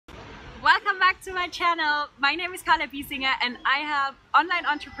back to my channel. My name is Carla Biesinger and I help online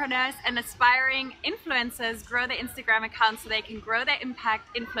entrepreneurs and aspiring influencers grow their Instagram accounts so they can grow their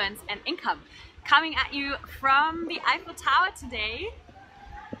impact, influence and income. Coming at you from the Eiffel Tower today.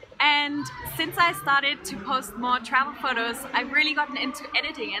 And since I started to post more travel photos, I've really gotten into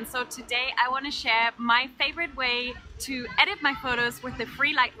editing, and so today I want to share my favorite way to edit my photos with the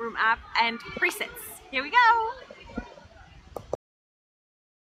free Lightroom app and presets. Here we go!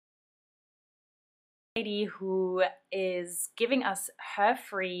 Lady who is giving us her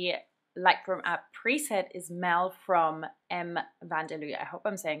free Lightroom app preset is Mel from M. Vanderloo. I hope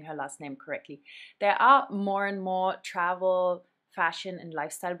I'm saying her last name correctly. There are more and more travel, fashion and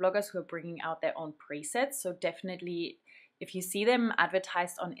lifestyle bloggers who are bringing out their own presets. So definitely if you see them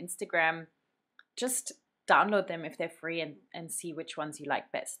advertised on Instagram, just download them if they're free and see which ones you like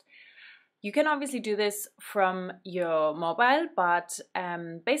best. You can obviously do this from your mobile, but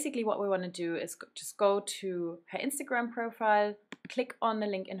basically what we want to do is just go to her Instagram profile, click on the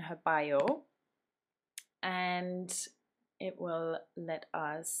link in her bio, and it will let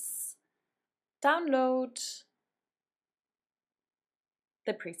us download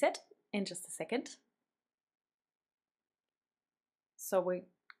the preset in just a second. So we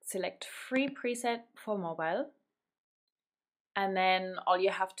select free preset for mobile. And then all you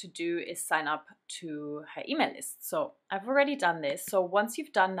have to do is sign up to her email list. So I've already done this. So once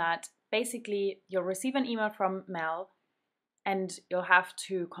you've done that, basically you'll receive an email from Mel and you'll have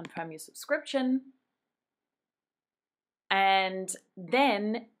to confirm your subscription. And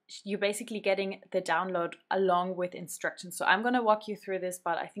then you're basically getting the download along with instructions. So I'm going to walk you through this,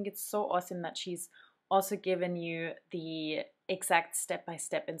 but I think it's so awesome that she's also given you the exact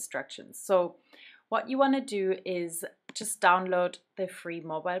step-by-step instructions. So what you want to do is just download the free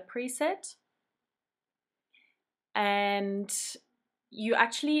mobile preset. And you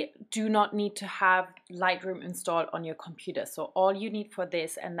actually do not need to have Lightroom installed on your computer. So all you need for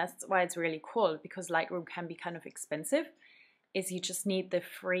this, and that's why it's really cool, because Lightroom can be kind of expensive, is you just need the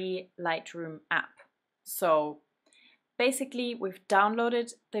free Lightroom app. So basically we've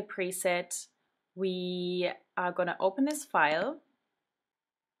downloaded the preset. We are going to open this file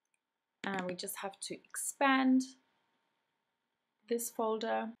and we just have to expand this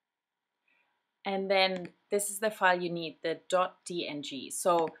folder. And then this is the file you need, the .dng.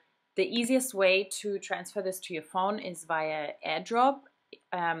 So the easiest way to transfer this to your phone is via AirDrop.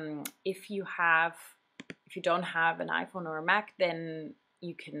 If you don't have an iPhone or a Mac, then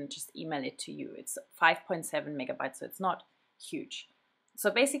you can just email it to you. It's 5.7 megabytes, so it's not huge. So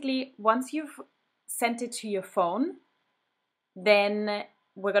basically, once you've sent it to your phone, then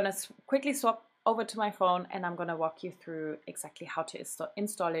we're going to quickly swap over to my phone and I'm going to walk you through exactly how to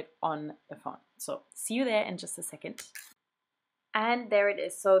install it on the phone. So see you there in just a second. And there it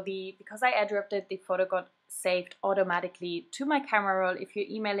is. So because I airdropped it, the photo got saved automatically to my camera roll. If you're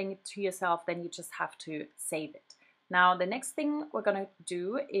emailing it to yourself, then you just have to save it. Now the next thing we're going to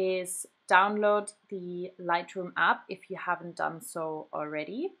do is download the Lightroom app if you haven't done so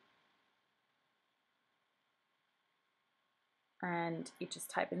already. And you just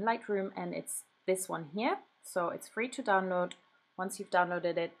type in Lightroom and it's this one here. So it's free to download. Once you've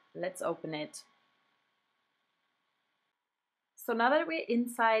downloaded it, let's open it. So now that we're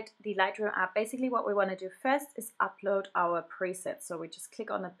inside the Lightroom app, basically what we want to do first is upload our preset. So we just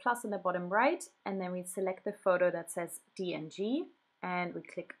click on the plus in the bottom right and then we select the photo that says DNG and we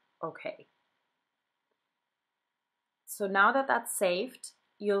click OK. So now that that's saved,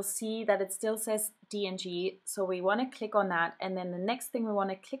 you'll see that it still says DNG. So we want to click on that. And then the next thing we want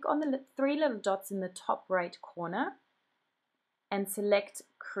to click on the three little dots in the top right corner and select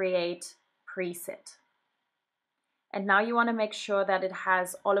Create Preset. And now you want to make sure that it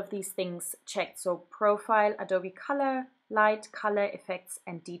has all of these things checked. So Profile, Adobe Color, Light, Color, Effects,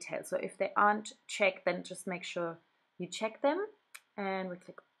 and Detail. So if they aren't checked, then just make sure you check them. And we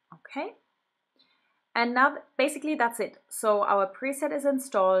click OK. And now basically that's it. So our preset is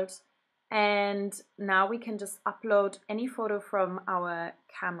installed and now we can just upload any photo from our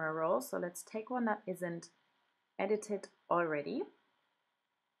camera roll. So let's take one that isn't edited already.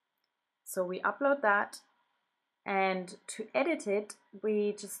 So we upload that. And to edit it,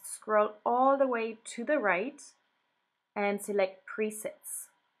 we just scroll all the way to the right and select presets.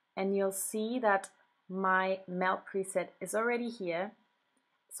 And you'll see that my Mel preset is already here.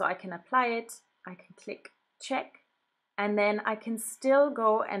 So I can apply it, I can click check, and then I can still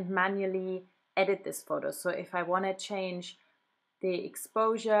go and manually edit this photo. So if I want to change the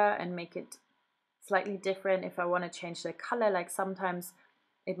exposure and make it slightly different, if I want to change the color, like sometimes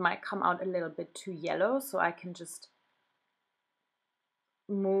it might come out a little bit too yellow, so I can just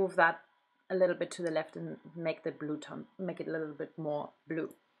move that a little bit to the left and make the blue tone, make it a little bit more blue.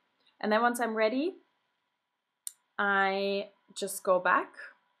 And then once I'm ready, I just go back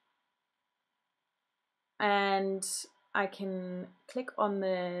and I can click on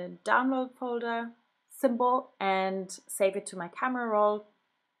the download folder symbol and save it to my camera roll.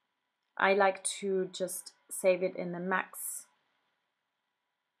 I like to just save it in the max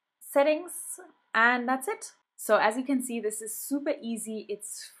settings, and that's it. So as you can see, this is super easy,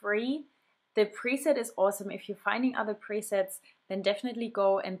 it's free. The preset is awesome. If you're finding other presets, then definitely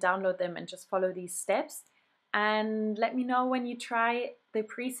go and download them and just follow these steps. And let me know when you try the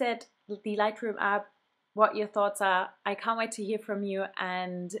preset, the Lightroom app, what your thoughts are. I can't wait to hear from you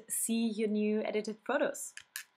and see your new edited photos.